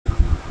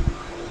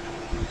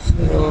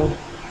So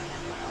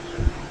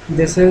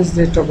this is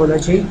the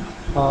topology.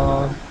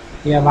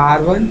 You have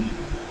R1.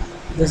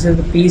 This is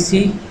the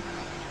PC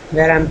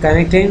where I'm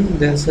connecting.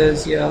 This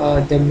is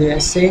your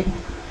WSA.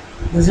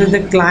 This is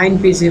the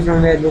client PC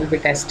from where we'll be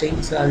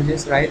testing. So I'll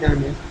just write down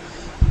here.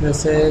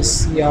 This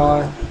is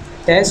your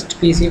test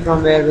PC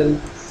from where we'll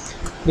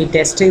be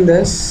testing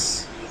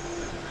this.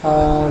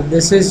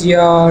 This is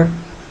your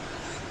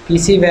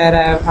PC where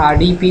I have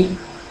RDP.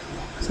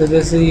 So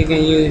this is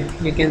you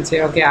can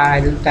say, okay,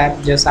 I will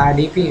type just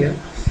RDP here.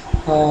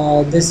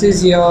 This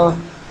is your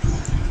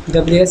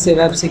WSAv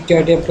web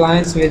security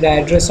appliance with the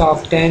address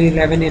of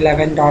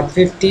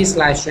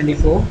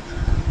 10.11.11.50/24.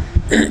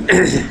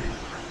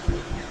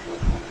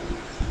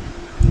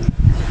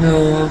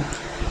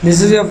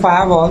 This is your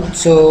firewall.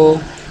 So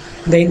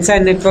the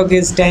inside network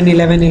is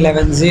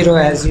 10.11.11.0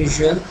 as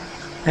usual,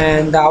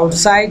 and the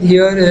outside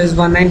here is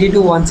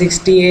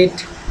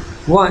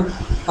 192.168.1.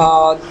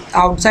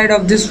 Outside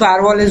of this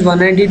firewall is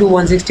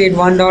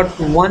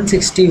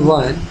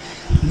 192.168.1.161,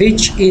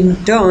 which in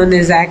turn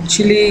is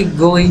actually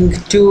going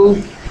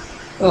to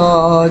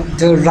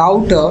the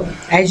router,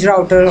 edge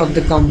router of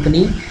the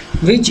company,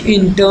 which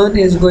in turn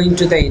is going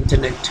to the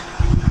internet.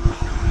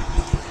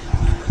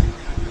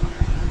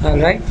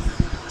 Alright,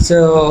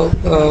 so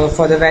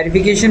for the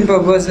verification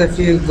purpose, if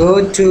you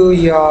go to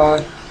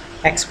your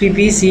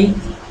XPPC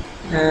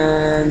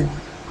and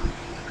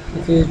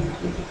if you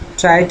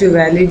try to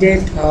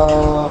validate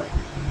or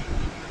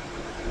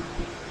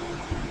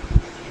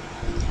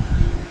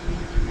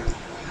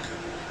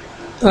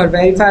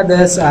verify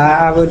this,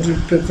 I would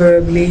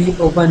preferably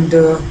open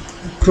the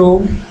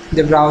Chrome,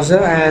 the browser,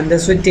 and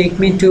this would take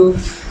me to,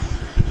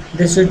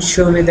 this would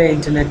show me the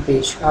internet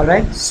page.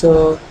 Alright,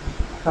 so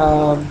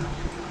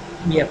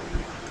yep,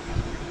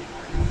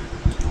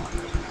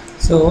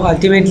 so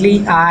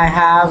ultimately I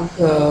have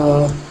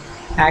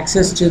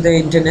access to the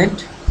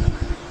internet.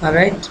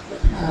 Alright,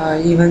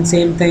 even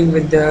same thing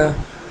with the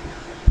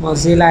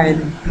Mozilla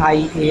and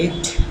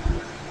i8.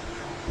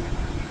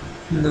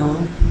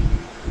 No,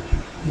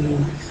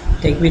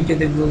 take me to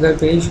the Google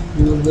page,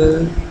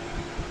 google.com,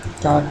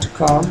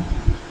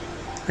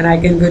 and I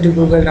can go to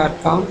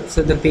google.com.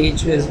 so the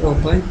page is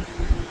open,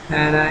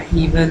 and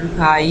even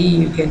IE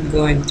you can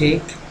go and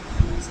take.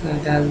 So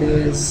what I'll do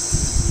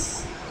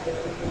is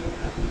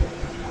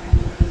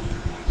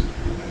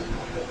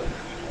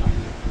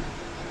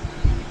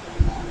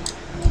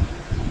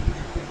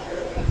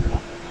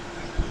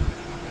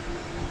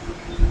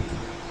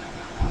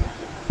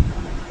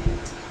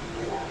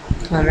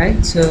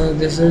alright, so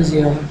this is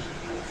your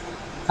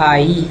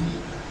IE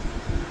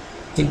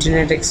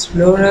Internet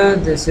Explorer.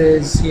 This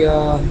is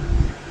your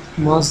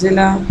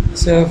Mozilla.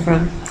 So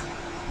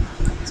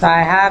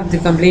I have the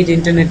complete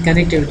internet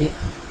connectivity.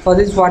 For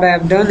this, what I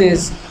have done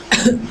is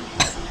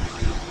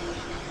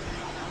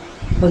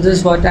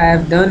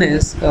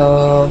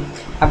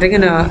I've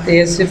taken a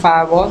ASC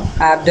firewall.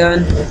 I have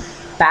done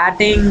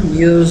patting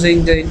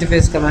using the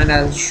interface command.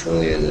 I'll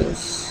show you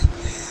this.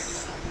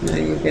 Now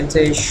you can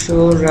say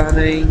show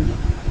running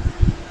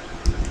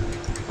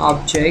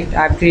object.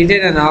 I've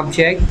created an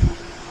object,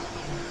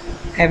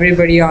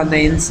 everybody on the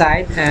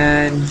inside,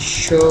 and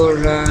show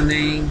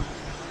running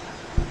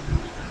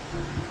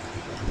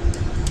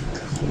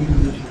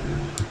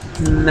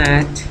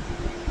net,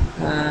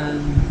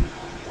 and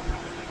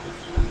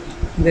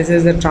this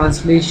is the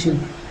translation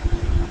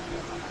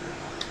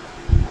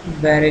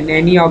wherein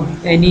any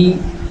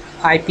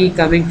IP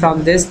coming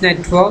from this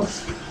network,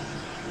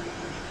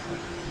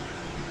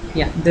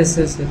 yeah, this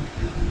is it.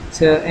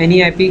 So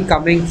any IP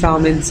coming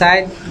from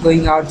inside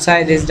going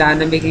outside is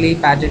dynamically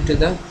patted to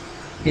the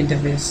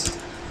interface.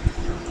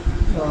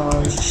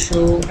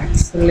 Show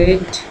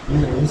accelerate.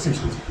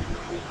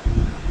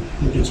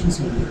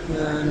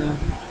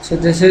 So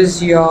this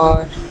is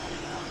your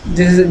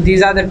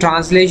these are the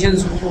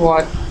translations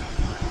what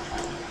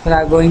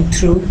are going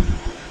through.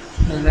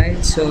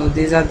 Alright, so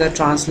these are the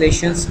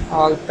translations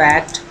all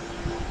pat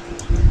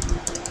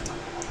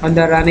on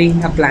the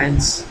running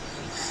appliance.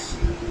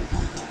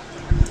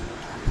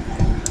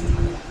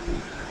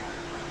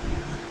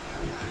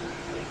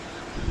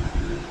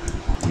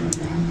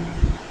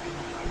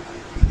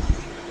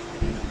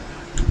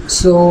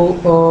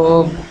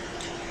 So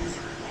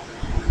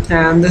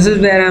and this is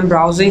where I'm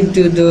browsing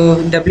to the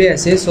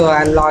WSA. So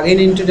I'll log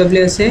into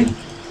WSA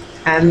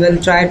and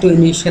we'll try to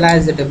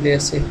initialize the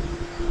WSA.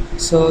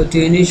 So to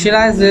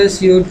initialize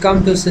this, you would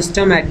come to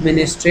system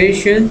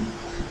administration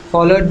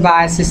followed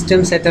by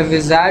system setup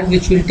wizard,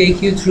 which will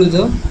take you through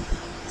the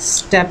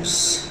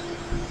steps.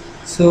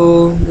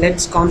 So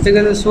let's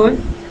configure this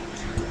one.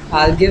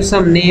 I'll give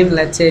some name,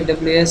 let's say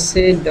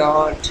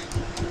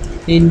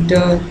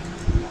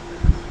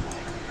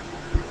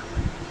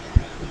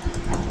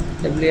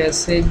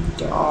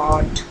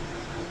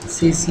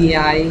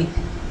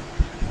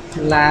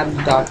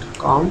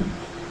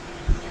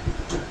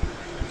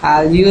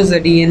I'll use a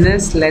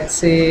DNS, let's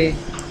say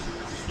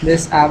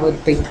this I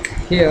would pick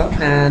here,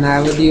 and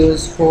I would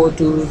use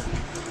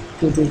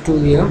 42222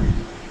 here.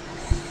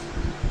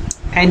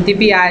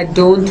 NTP I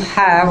don't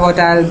have. What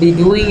I'll be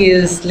doing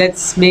is,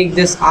 let's make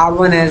this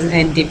R1 as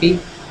NTP.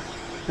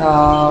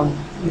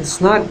 It's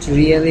not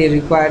really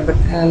required, but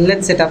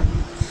let's set up.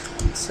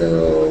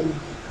 So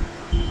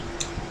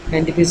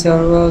NTP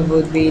server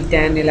would be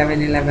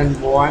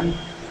 10.11.11.1.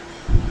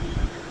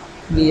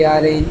 We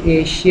are in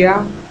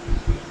Asia,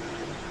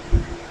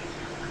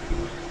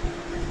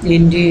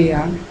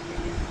 India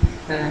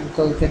and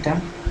Kolkata.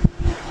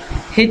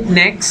 Hit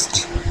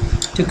next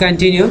to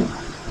continue.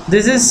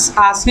 This is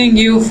asking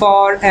you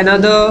for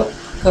another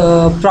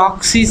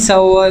proxy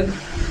server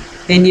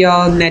in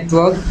your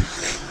network.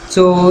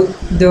 So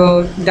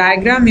the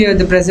diagram here,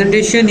 the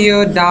presentation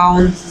here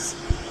down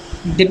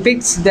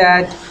depicts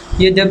that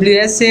your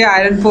WSA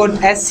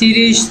Ironport S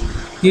series,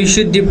 you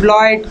should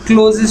deploy it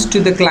closest to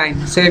the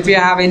client. So if you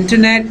have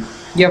internet,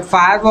 your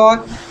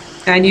firewall,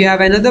 and you have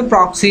another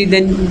proxy,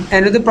 then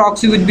another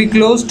proxy would be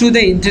close to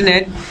the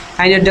internet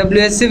and your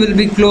WSA will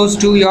be close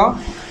to your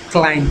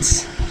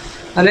clients.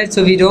 Alright,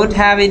 so we don't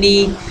have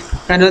any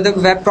another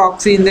web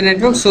proxy in the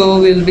network, so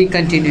we'll be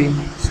continuing.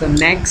 So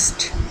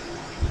next,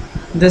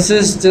 this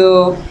is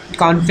the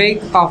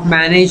config of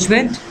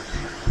management.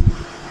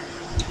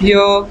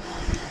 Here,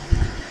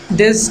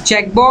 this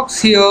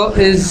checkbox here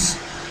is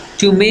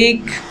to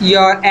make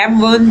your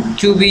M1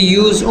 to be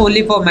used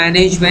only for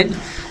management,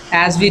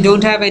 as we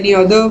don't have any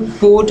other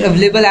port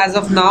available as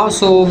of now.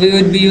 So we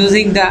would be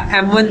using the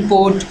M1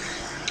 port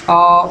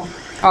or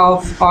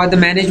the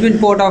management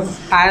port of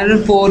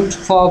Ironport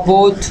for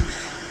both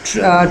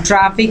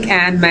traffic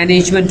and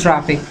management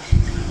traffic.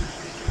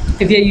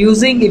 If you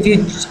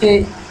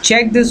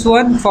check this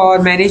one for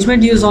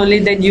management use only,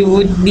 then you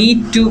would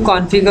need to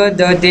configure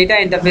the data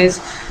interface.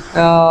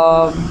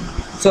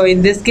 So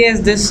in this case,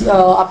 this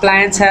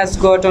appliance has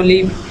got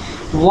only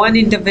one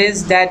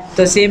interface, that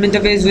the same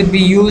interface would be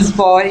used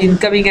for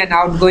incoming and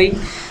outgoing,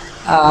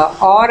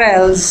 or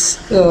else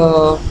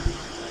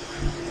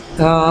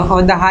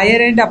on the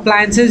higher end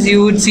appliances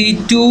you would see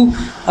two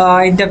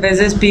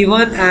interfaces,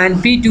 P1 and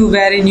P2,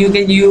 wherein you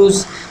can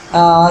use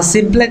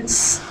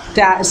simplex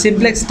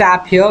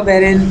tab here,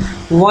 wherein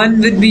one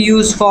will be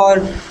used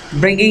for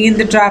bringing in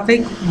the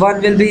traffic,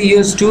 one will be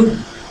used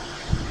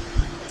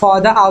for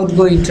the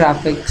outgoing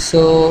traffic.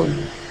 So,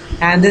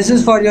 and this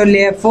is for your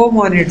layer 4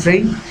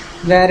 monitoring,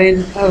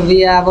 wherein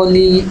we have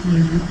only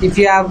if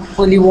you have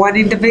only one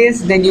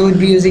interface, then you would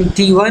be using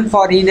T1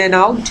 for in and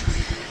out,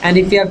 and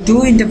if you have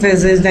two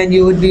interfaces, then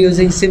you would be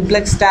using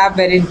simplex tab,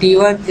 wherein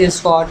T1 is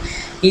for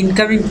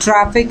incoming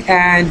traffic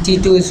and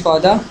T2 is for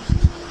the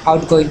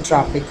outgoing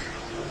traffic.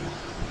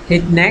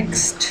 Hit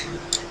next.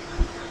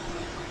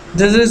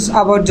 This is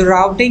about the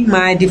routing.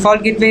 My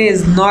default gateway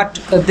is not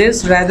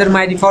this, rather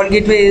my default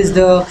gateway is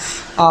the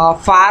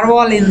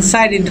firewall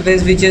inside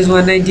interface, which is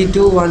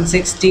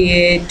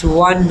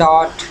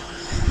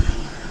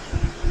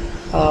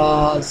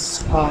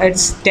 192.168.1.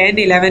 It's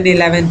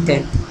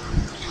 10.11.11.10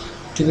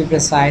 to be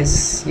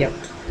precise. Yep.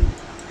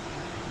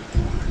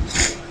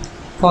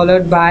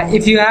 Followed by,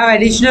 if you have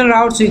additional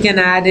routes, you can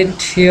add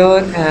it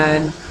here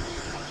and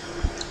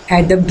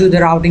add them to the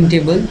routing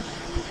table.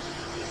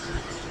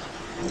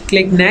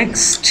 Click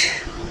next.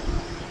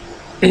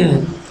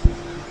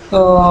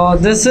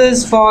 This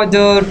is for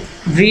the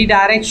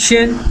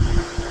redirection.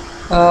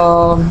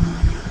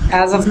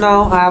 As of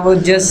now, I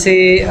would just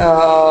say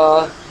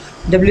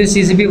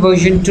WCCP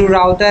version 2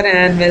 router,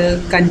 and we'll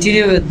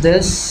continue with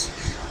this.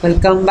 We'll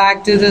come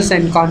back to this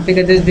and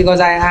configure this, because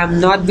I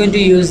am not going to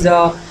use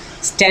the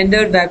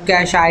standard web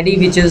cache ID,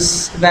 which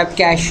is web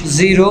cache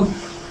 0,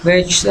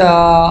 which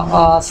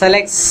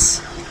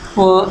selects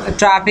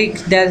traffic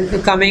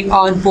that coming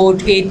on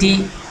port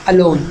 80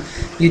 alone.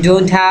 You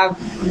don't have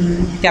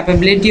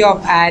capability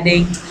of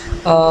adding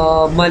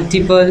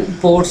multiple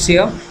ports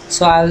here,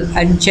 so I'll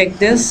uncheck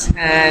this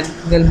and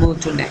we'll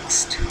move to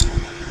next.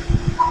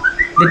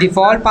 The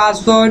default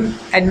password,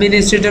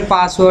 administrator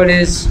password,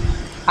 is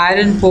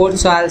Ironport,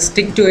 so I'll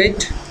stick to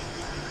it.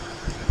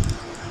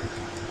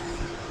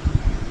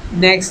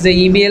 Next, the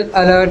email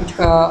alert,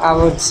 I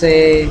would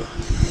say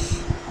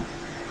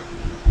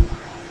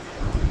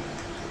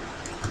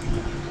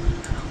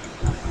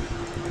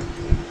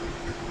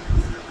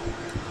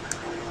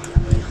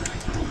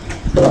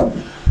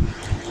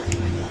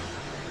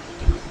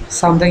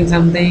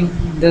something.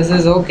 This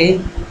is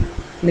okay.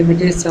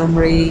 Limited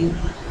summary,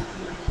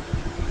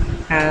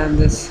 and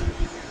this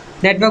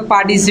network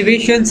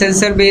participation,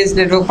 sensor based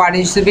network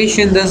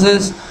participation.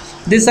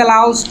 This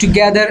allows to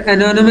gather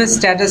anonymous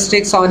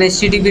statistics on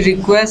HTTP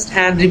requests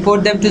and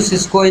report them to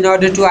Cisco in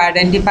order to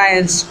identify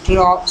and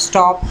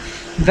stop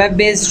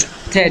web-based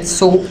threats.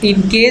 So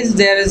in case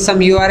there is some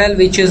URL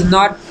which is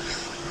not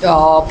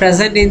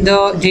present in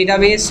the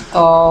database,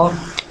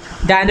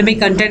 dynamic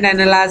content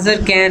analyzer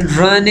can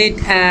run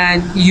it,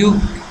 and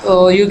you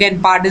can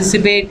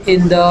participate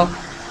in the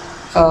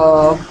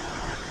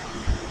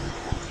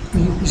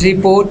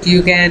report.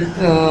 You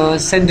can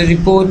send a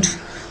report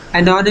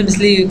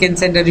anonymously. You can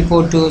send a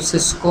report to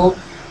Cisco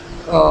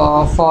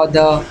for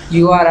the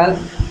URL.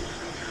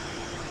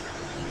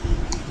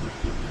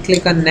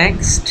 Click on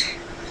next.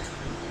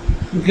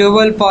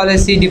 Global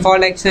policy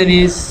default action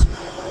is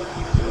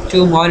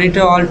to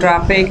monitor all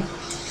traffic.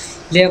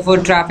 Therefore,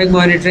 traffic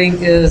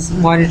monitoring is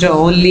monitor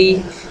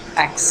only.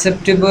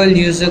 Acceptable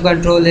user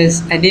control is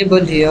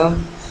enabled here.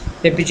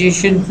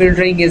 Repetition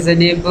filtering is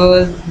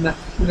enabled.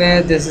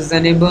 Where this is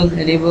enabled.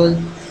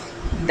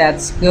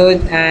 That's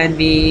good, and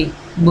we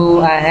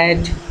move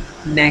ahead.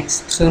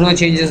 Next. So no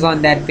changes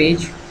on that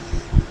page.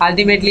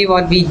 Ultimately,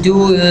 what we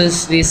do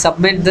is we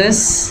submit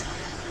this.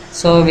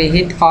 So we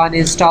hit on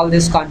install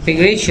this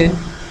configuration.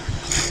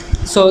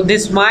 So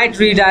this might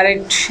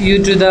redirect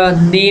you to the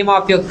name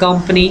of your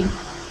company.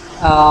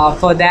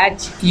 For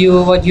that,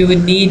 what you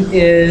would need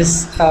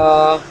is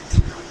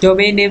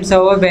domain name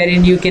server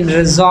wherein you can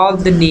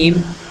resolve the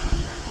name.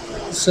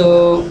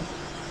 So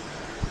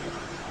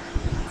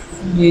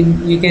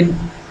you can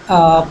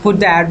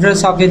put the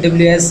address of your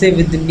WSA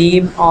with the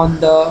name on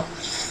the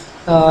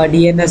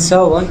DNS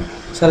server.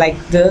 So like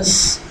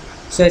this.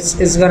 So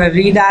it's gonna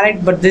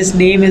redirect, but this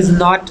name is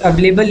not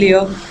available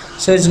here,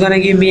 so it's gonna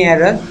give me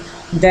error.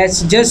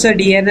 That's just a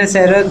DNS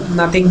error,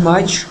 nothing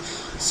much.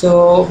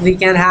 So we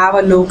can have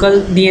a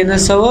local DNS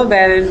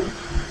server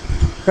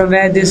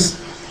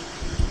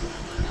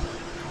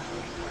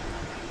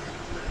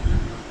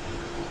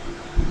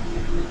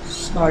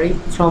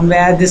from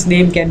where this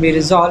name can be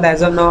resolved.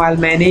 As of now, I'll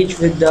manage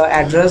with the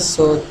address,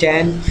 so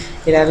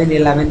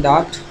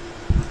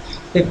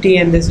 10.11.11.50,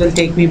 and this will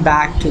take me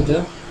back to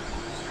the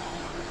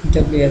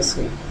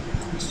WSA.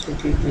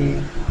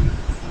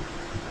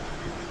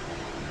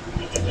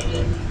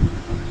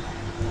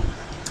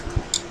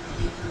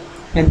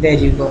 And there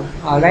you go.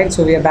 Alright,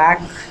 so we are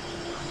back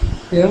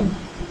here.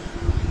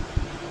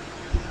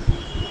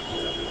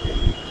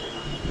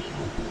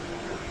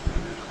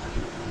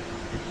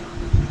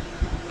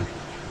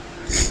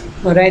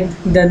 Alright,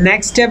 the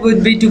next step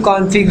would be to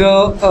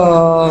configure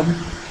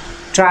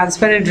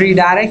transparent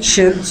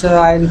redirection. So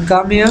I'll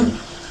come here,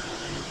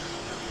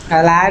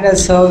 I'll add a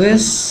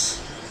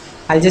service,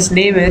 I'll just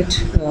name it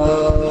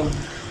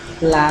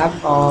lab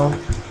or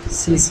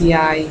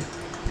CCI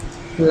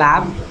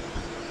lab.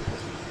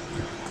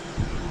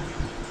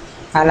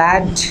 I'll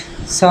add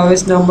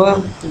service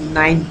number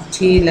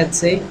 90, let's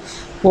say.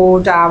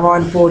 Port I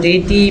want port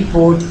 80,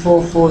 port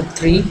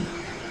 443.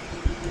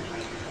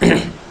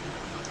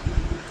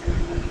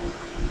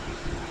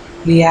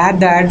 We add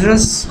the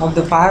address of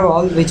the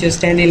firewall, which is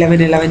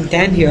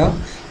 10.11.11.10 here,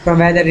 from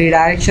where the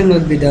redirection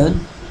will be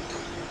done.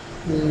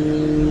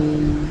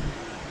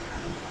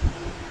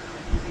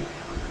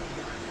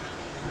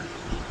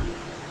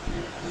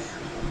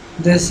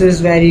 This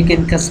is where you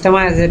can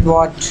customize it,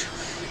 what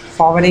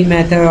forwarding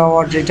method or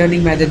what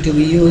returning method to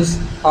be used,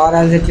 or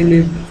else it will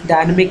be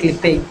dynamically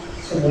pinged.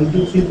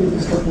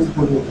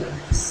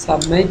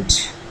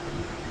 Submit.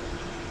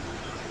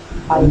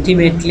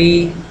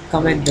 Ultimately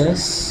commit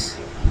this.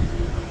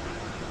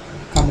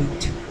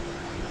 Commit.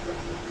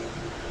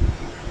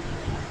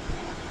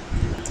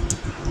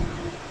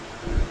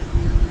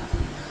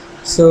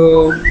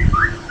 So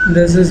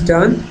this is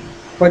done.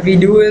 What we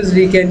do is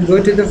we can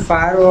go to the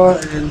firewall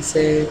and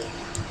say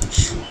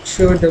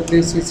show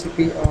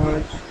WCCP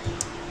or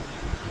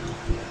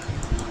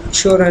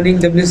show running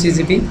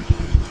WCCP.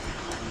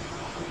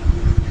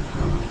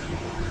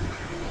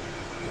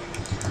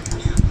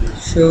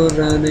 Show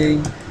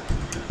running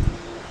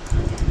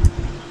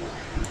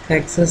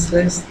access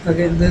list.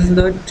 Again, this is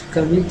not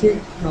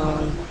committed.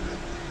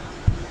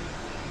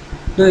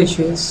 No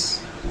issues.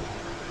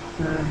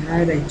 I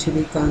had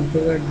actually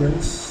configured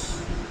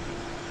this.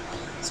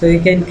 So you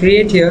can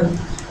create here.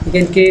 You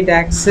can create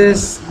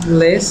access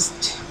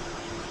list.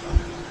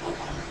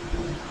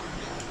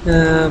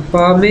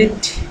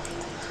 Permit.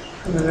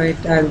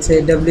 Alright, I'll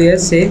say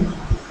WSA.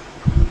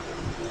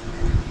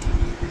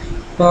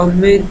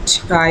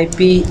 Permit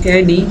IP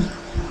any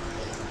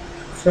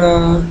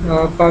from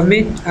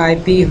permit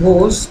IP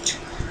host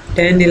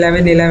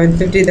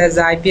 10.11.11.50. That's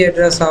the IP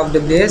address of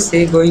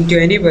WSA going to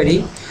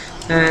anybody,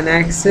 and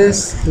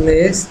access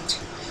list,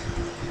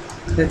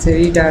 let's say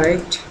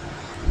redirect.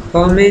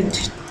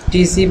 Permit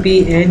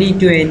TCP any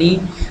to any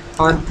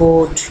on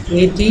port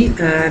 80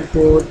 and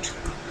port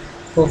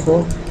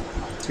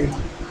 443.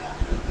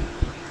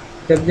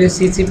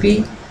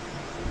 WCCP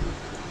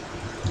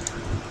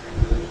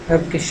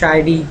application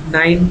ID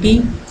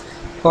 90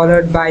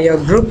 followed by your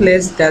group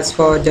list, that's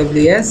for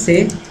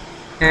WSA,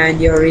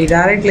 and your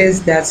redirect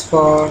list, that's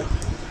for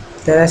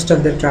the rest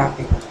of the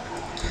traffic.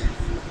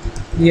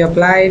 You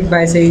apply it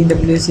by saying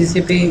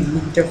WCCP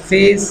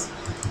interface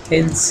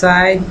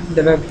inside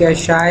the web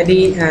cache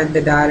ID and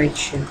the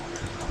direction.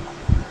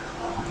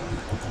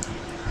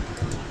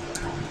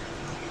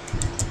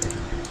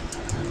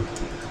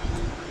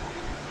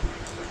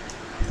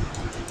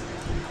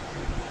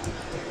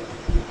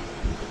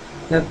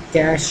 Web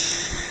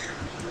cache.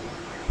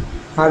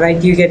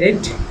 Alright, you get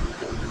it.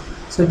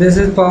 So this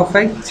is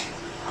perfect.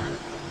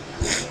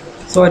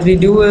 So what we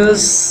do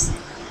is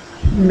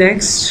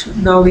next,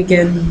 now we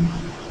can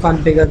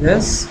configure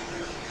this.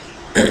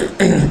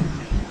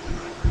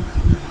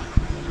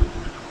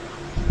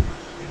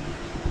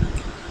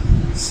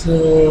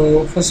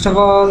 So first of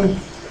all,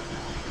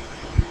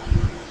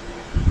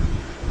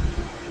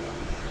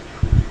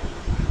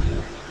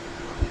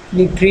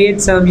 we create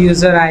some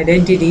user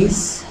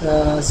identities.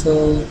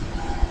 So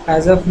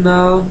as of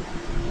now,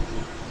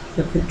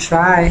 if we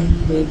try,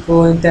 we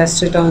go and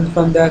test it on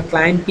from the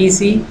client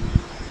PC,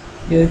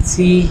 you'll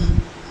see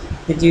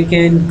that you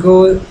can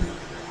go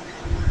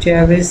to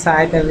every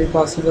site, every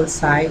possible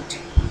site,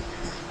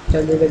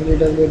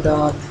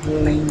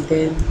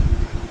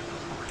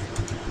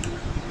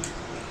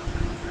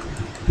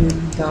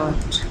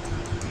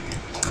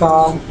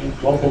 www.linkedin.com.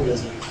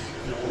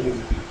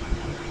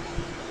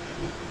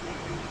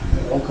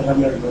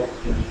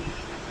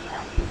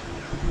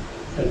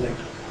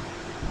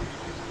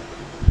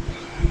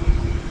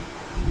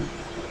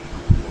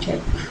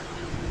 Check.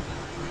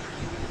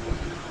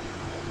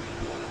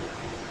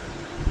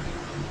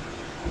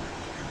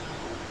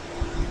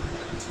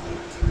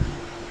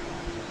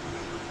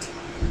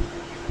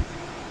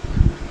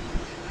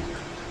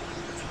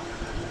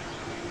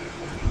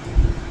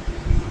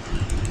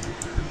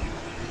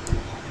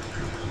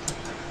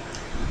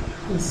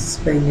 This is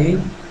pinging.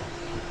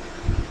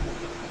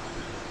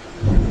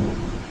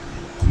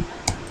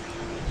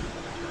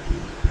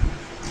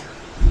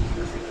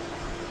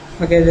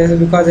 Okay, this is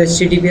because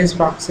HTTPS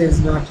proxy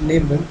is not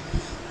enabled.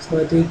 So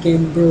what we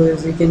can do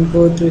is we can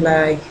go to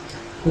like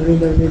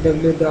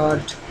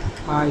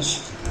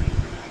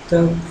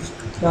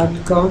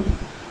www.ashtup.com.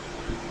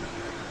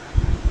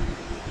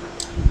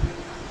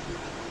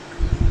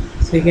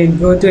 So you can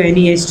go to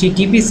any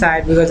HTTP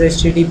site because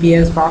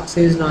HTTPS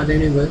proxy is not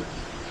enabled.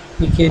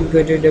 You can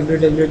go to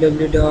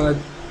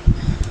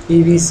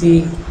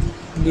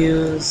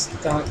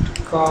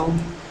www.bbcnews.com.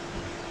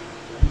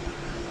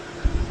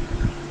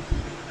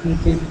 You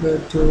can go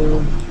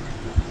to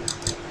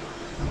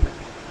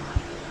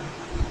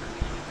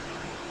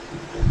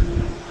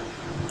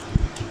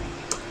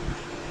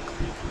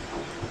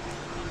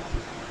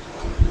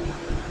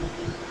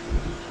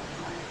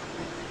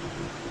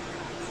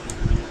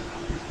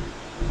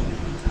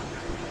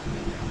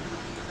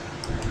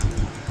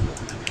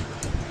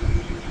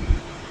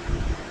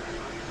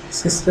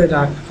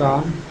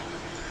Cisco.com.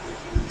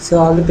 So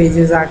all the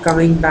pages are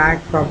coming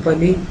back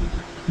properly,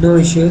 no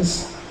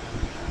issues.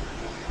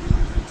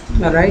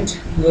 Alright,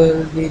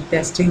 we'll be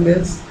testing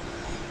this.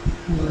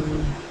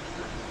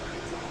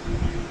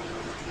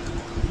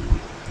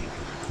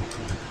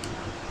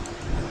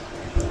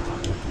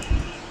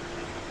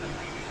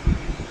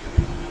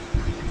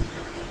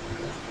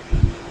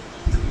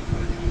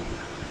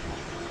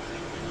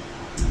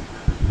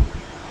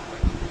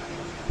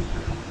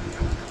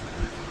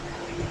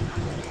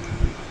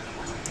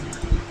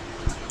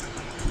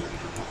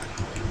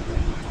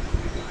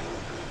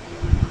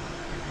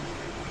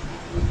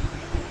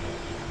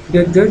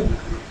 Good.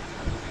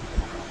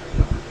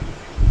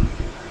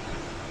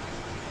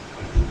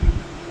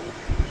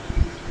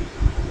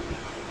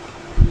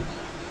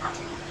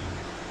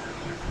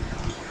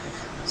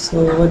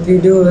 So what we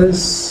do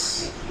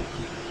is,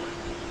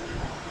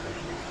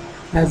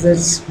 as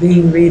it's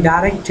being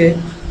redirected,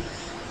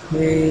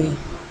 we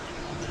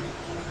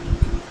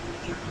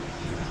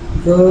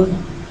go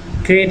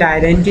create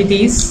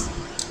identities.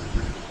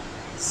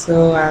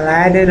 So I'll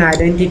add an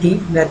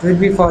identity that will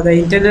be for the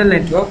internal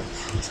network.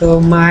 So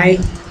my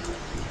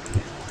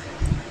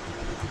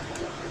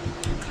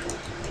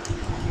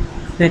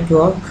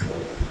network,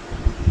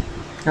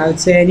 I would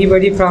say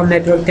anybody from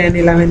network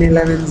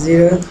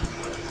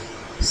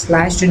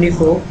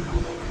 10.11.11.0/24.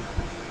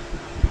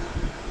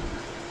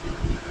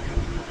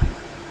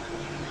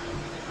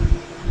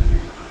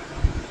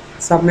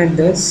 Submit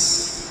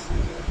this.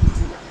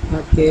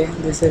 Okay,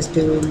 this is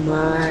to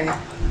my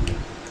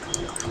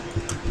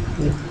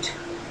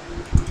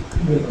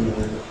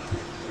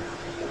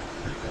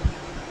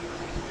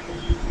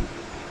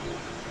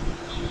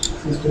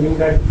It's doing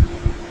that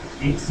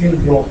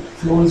HCL drop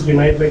flow is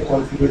denied by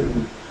configured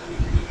root.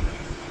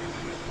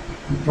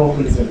 Drop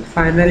result.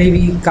 Finally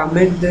we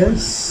commit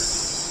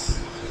this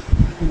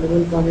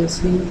enable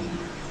policy,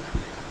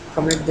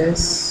 commit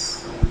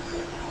this,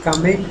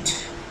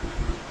 commit,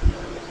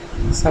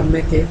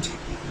 submit it.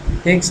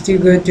 Next you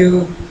go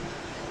to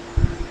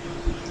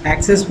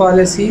access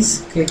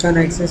policies, click on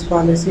access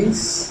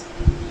policies,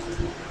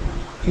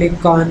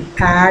 click on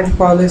add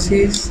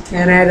policies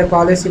and add a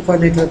policy for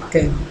network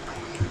 10,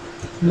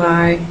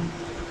 my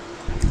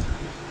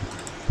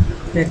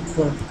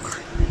network.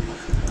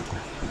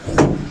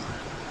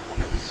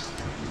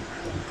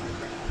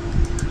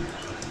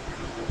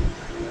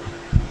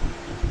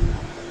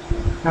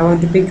 I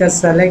want to pick a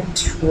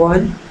select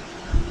one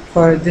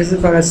for this is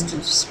for a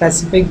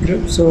specific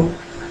group, so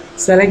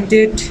select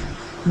it,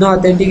 no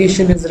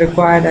authentication is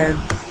required and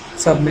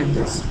submit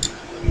this.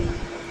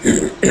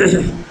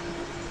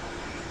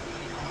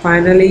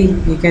 Finally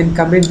you can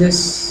commit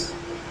this.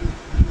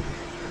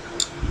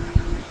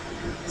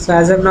 So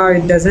as of now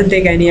it doesn't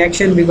take any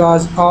action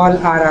because all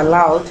are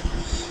allowed.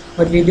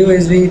 What we do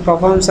is we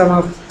perform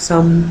some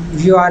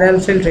URL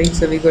filtering.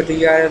 So we go to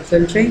URL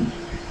filtering,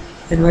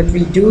 and what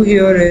we do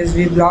here is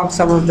we block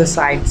some of the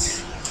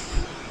sites.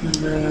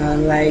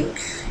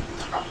 like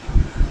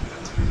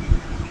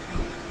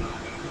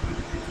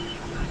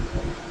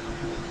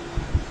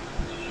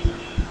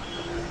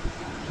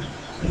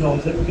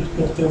object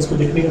करते हैं उसको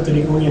देखने का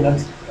तरीका वही है ना,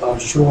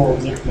 show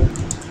object में।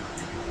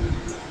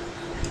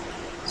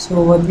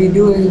 so what we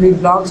do is we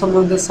block some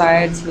of the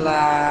sites,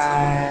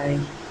 like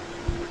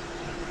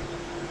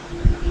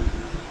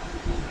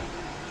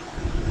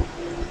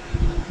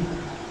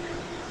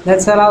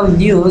let's allow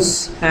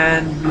news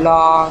and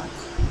block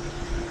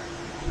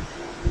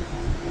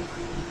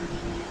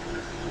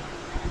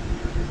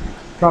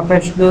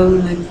professional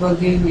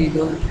networking. We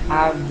don't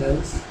have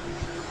this.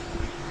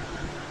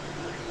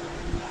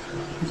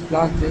 Let's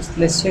block this.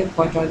 Let's check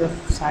what are the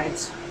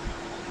sites.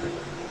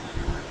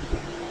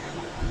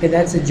 Okay,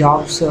 that's a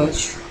job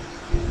search.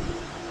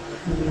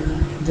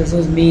 This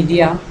is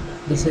media.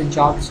 This is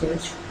job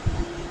search.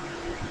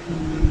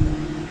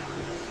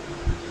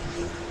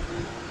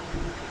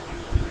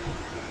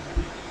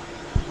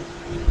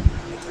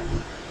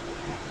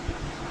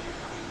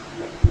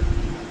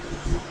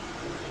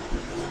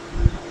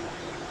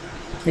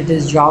 It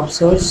is job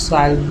search, so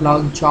I'll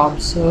block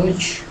job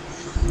search.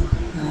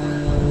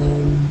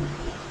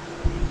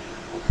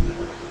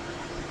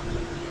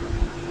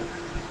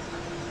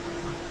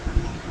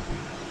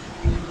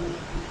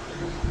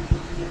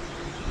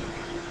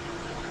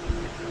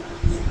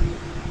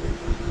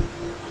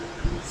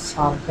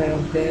 Software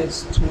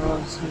updates,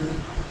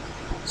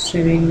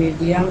 streaming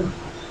media,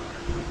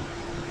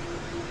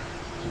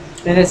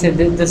 and I said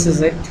this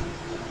is it.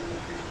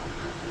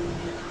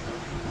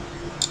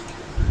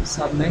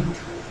 Submit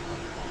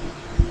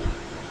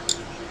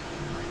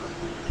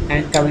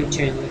and commit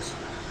changes.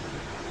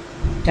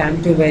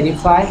 Time to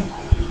verify.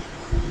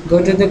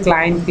 Go to the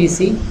client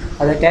PC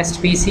or the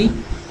test PC.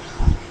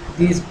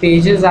 These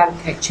pages are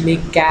actually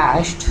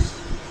cached,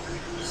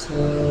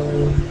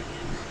 so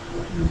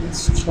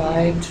let's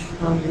try it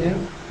from here.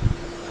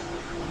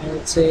 I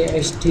would say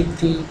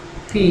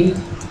HTTP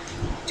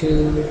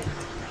to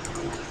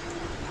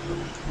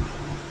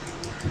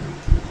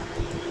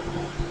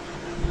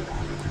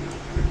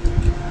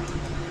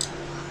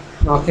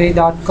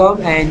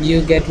naukri.com, and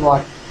you get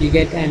what? You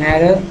get an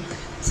error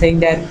saying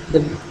that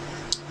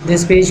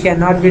this page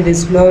cannot be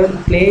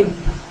displayed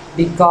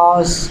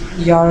because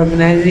your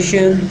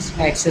organization's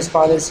access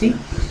policy,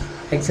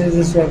 access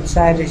this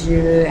website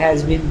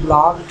has been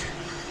blocked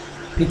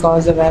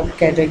because the web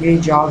category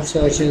job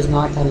search is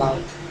not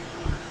allowed.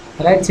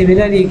 Alright,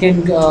 similarly you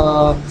can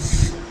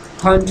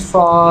hunt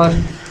for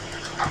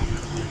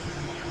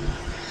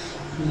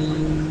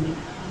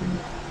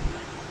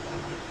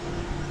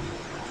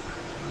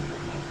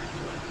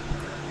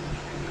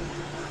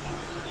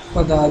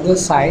the other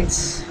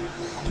sites,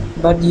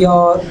 but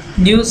your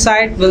new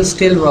site will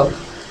still work.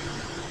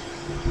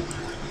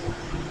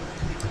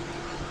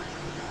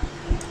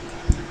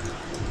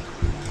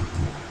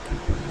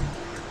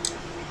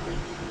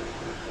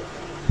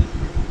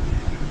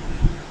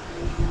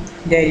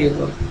 There you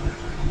go.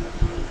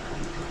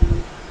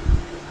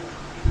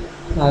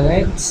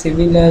 Alright,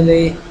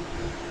 similarly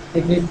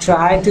if we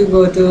try to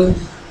go to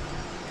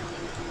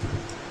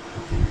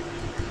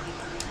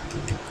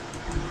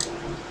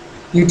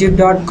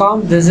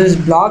youtube.com, this is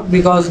blocked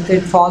because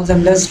it falls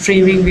under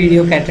streaming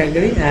video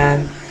category,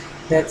 and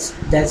that's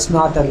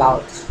not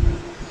allowed.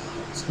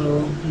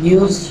 So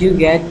news you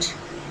get,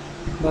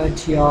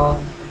 but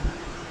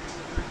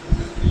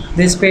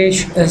this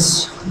page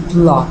is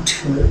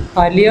blocked.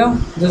 Earlier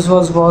this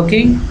was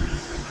working,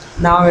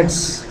 now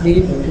it's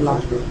been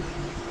blocked.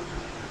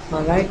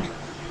 Alright,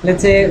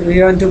 let's say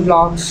we want to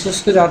block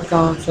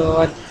Cisco.com, so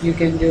what you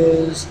can do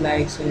is,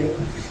 like, so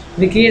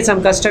we create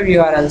some custom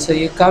URL. So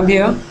you come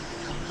here,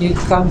 you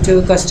come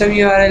to custom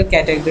URL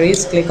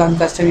categories, click on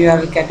custom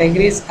URL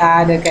categories,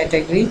 add a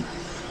category,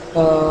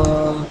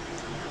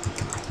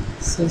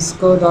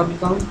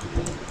 Cisco.com,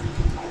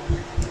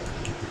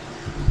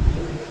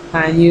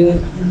 and you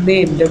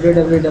name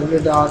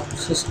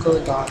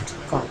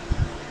www.cisco.com.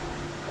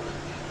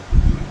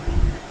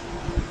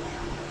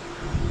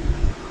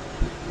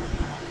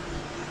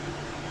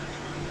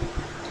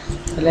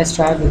 Let's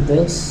try with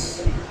this.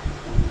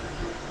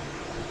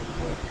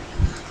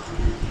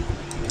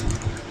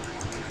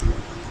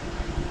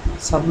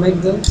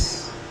 Submit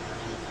this,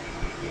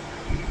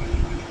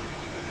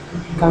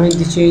 commit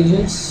the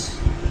changes.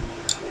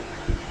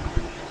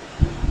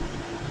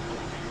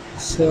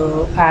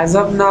 So as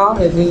of now,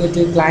 if we go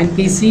to client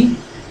PC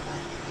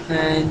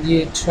and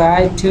you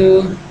try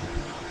to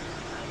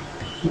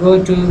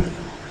go to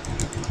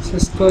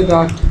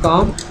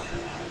cisco.com,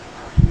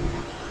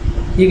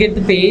 you get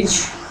the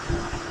page.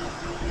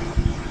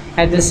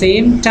 At the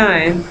same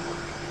time,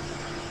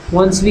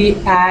 once we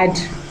add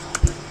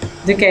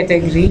the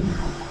category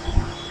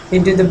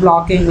into the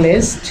blocking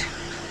list,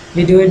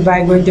 we do it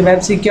by going to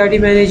Web Security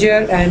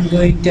Manager and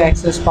going to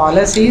Access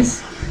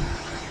Policies,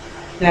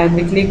 and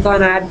we click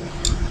on Add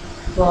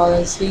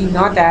Policy,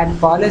 not Add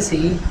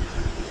Policy,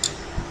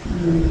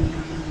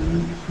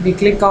 we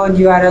click on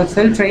URL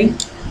filtering,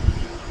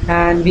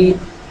 and we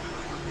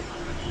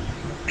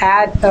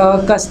add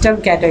a custom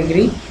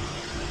category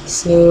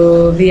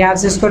So we have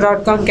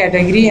cisco.com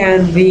category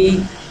and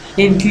we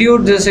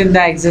include this in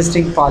the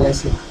existing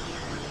policy,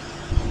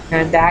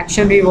 and the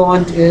action we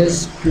want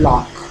is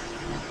block.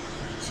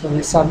 So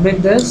we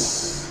submit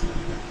this,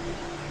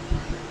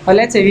 or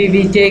let's say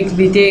we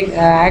take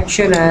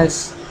action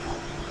as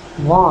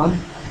warn.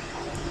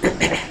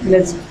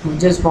 Let's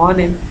just warn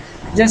him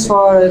just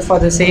for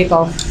the sake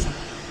of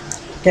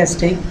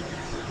testing,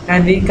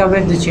 and we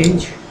commit the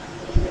change.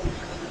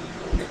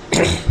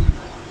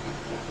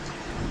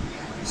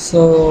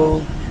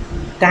 So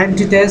time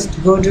to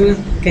test, go to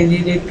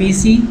candidate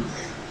PC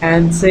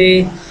and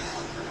say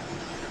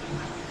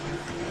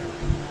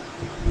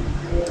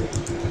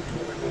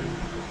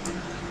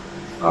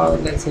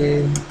let's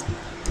say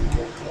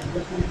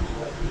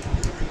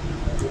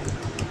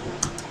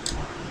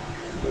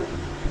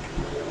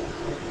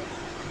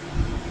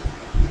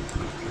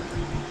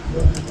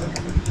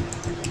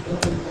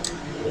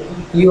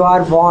you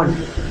are warned,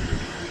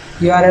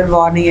 URL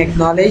warning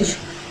acknowledge,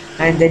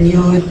 and then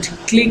you would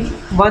click.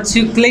 Once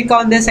you click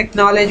on this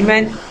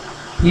acknowledgement,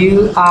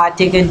 you are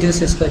taken to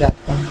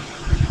cisco.com.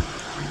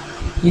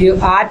 You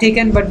are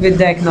taken, but with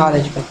the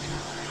acknowledgement.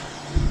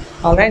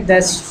 Alright,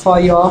 that's for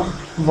your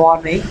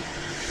warning.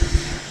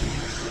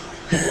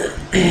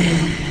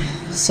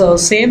 So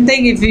same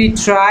thing if we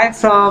try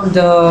from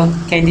the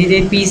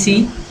candidate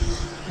PC,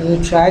 we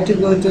will try to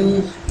go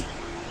to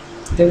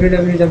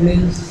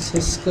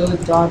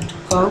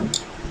www.cisco.com.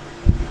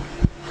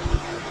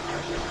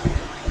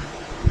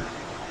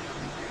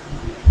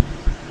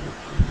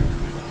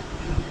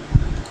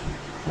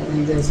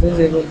 and this is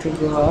able to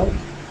go out.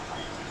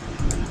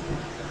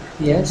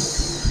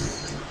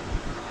 Yes.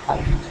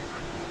 Alright.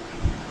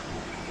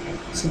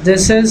 So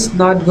this is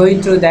not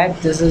going through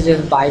that, this is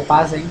just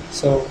bypassing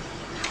so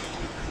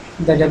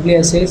the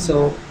WSA.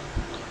 So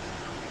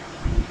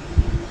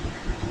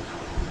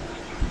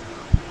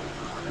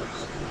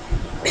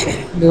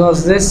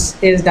because this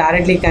is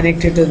directly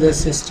connected to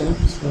this system,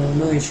 so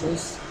no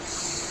issues.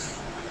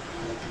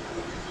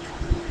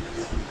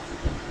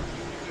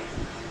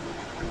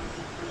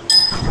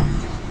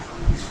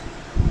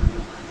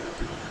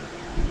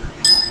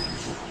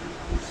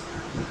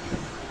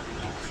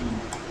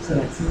 Sir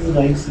access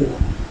right से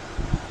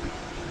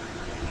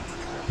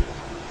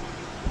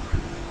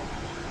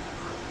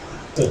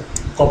तो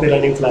copy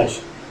running flash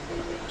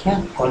क्या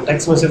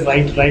context में सिर्फ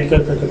right right कर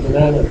देना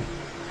है ना,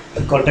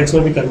 context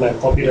में भी करना है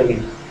कॉपी रनिंग,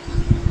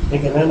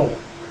 नहीं करना है ना,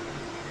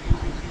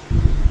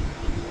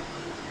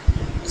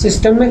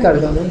 सिस्टम में कर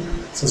दो ना,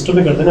 सिस्टम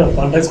में कर देना,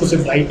 कॉन्टेक्स्ट को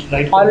सिर्फ राइट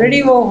राइट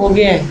ऑलरेडी वो हो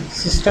गया है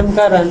सिस्टम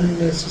का रन,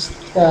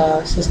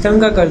 सिस्टम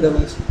का कर दो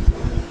बस।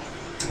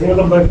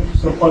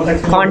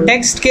 मतलब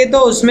कॉन्टेक्स्ट के तो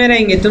उसमें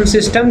रहेंगे, तुम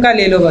सिस्टम का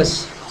ले लो बस।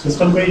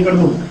 सिस्टम का ही कर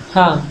दूँ?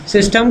 हाँ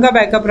सिस्टम का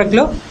बैकअप रख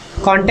लो,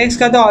 कॉन्टेक्स्ट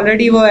का तो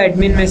ऑलरेडी वो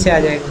एडमिन में से आ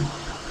जाएगा।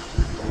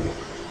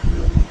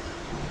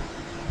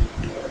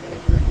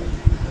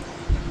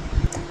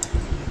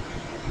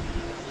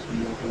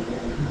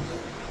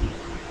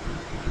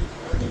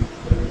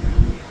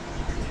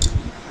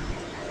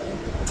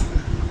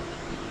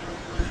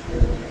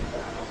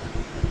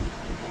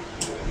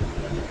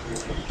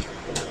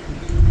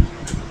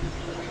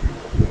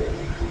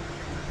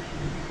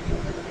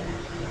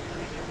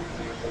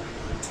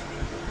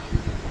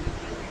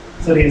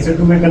 सर एसे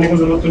टू में करने की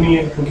जरूरत तो नहीं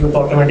है क्योंकि वो तो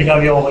ऑटोमेटिक आ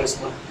गया होगा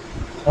इसमें।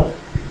 हाँ?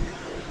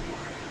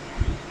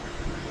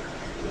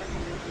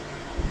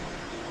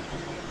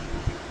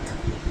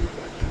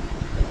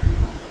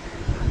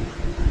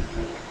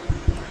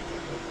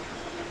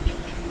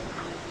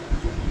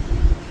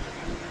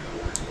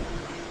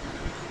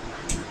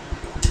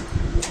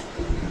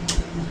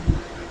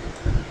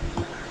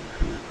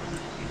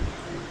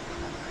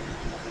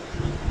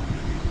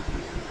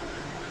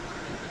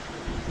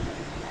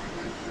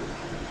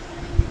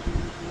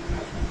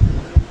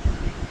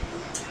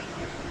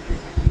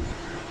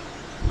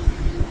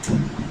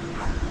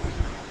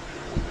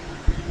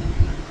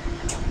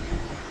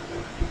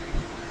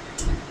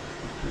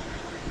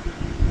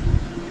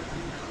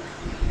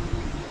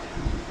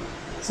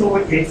 तो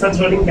एक साथ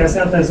रनिंग कैसे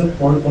आता है सर,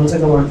 कौन से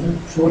कमांड से?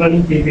 शो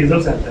रनिंग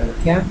पेजर से आता है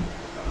क्या?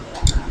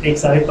 एक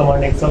सारे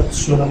कमांड एक साथ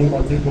शो रनिंग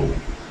कॉन्फिग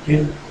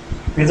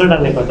पेजर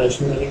डालने पड़ता है,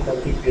 शो रनिंग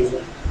कॉन्फिग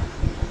पेजर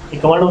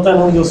एक कमांड होता है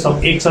ना जो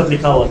सब एक साथ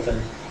लिखा हुआ होता है।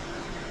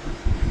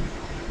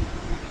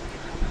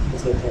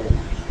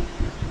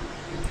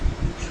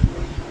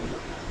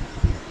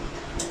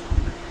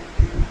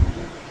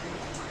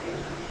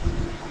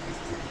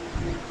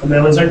 हमें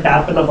हमेशा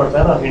टैप करना पड़ता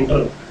है ना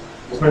एंटर,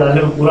 उसमें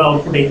डालने में पूरा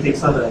आउटपुट एक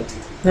साथ आए।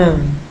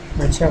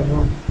 अच्छा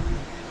वो